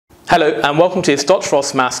Hello and welcome to this Dr.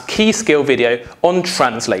 Frost Maths key skill video on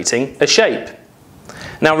translating a shape.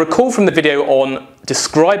 Now recall from the video on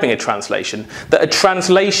describing a translation that a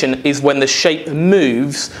translation is when the shape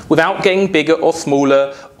moves without getting bigger or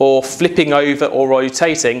smaller or flipping over or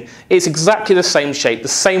rotating. It's exactly the same shape, the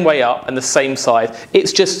same way up and the same side.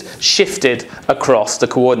 It's just shifted across the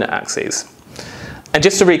coordinate axes. And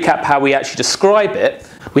just to recap how we actually describe it,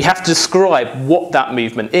 we have to describe what that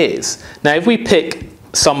movement is. Now if we pick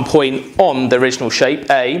some point on the original shape,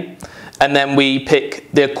 A, and then we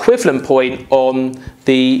pick the equivalent point on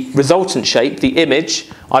the resultant shape, the image,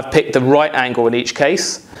 I've picked the right angle in each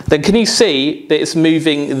case, then can you see that it's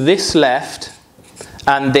moving this left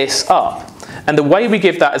and this up? And the way we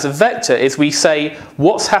give that as a vector is we say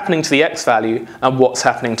what's happening to the x value and what's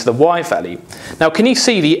happening to the y value. Now can you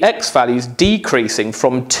see the x value is decreasing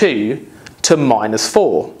from 2 to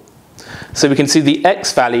 -4? So we can see the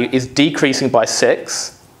x value is decreasing by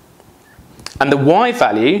 6, and the y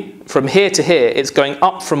value, from here to here, it's going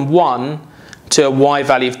up from 1 to a y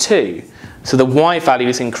value of 2. So the y value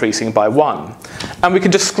is increasing by 1. And we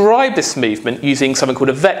can describe this movement using something called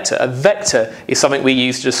a vector. A vector is something we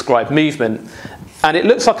use to describe movement. And it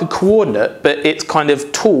looks like a coordinate, but it's kind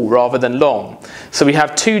of tall rather than long. So we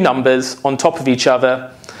have two numbers on top of each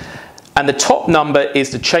other, and the top number is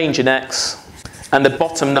the change in x, and the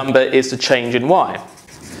bottom number is the change in y.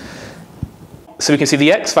 So we can see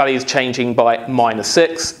the x value is changing by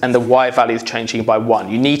 -6 and the y value is changing by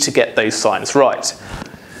 1. You need to get those signs right.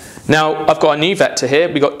 Now I've got a new vector here.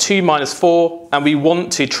 We've got 2 minus 4, and we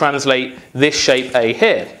want to translate this shape A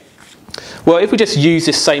here. Well, if we just use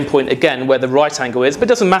this same point again where the right angle is, but it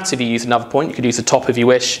doesn't matter if you use another point, you could use the top if you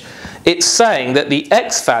wish, it's saying that the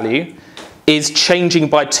x value is changing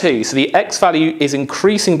by 2. So the x value is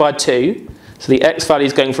increasing by 2. So the x value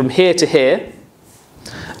is going from here to here,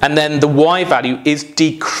 and then the y value is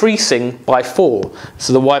decreasing by 4.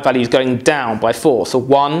 So the y value is going down by 4. So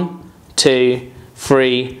 1, 2,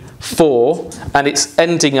 3, 4, and it's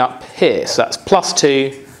ending up here. So that's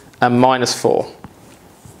 +2 and -4.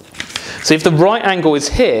 So if the right angle is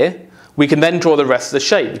here, we can then draw the rest of the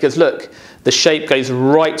shape, because look, the shape goes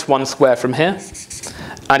right 1 square from here,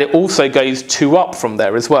 and it also goes 2 up from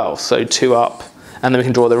there as well. So 2 up, and then we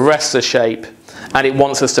can draw the rest of the shape, and it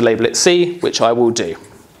wants us to label it C, which I will do.